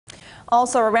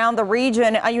Also around the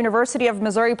region, a University of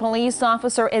Missouri police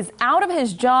officer is out of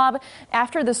his job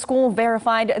after the school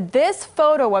verified this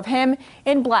photo of him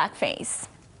in blackface.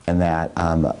 And that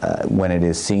when it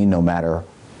is seen, no matter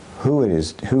who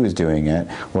is doing it,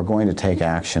 we're going to take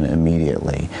action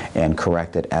immediately and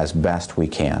correct it as best we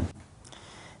can.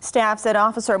 Staff said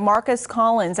Officer Marcus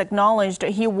Collins acknowledged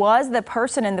he was the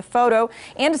person in the photo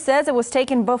and says it was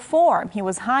taken before he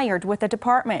was hired with the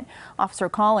department. Officer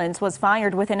Collins was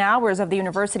fired within hours of the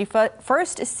university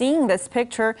first seeing this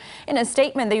picture. In a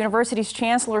statement, the university's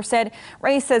chancellor said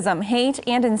racism, hate,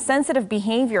 and insensitive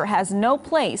behavior has no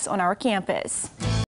place on our campus.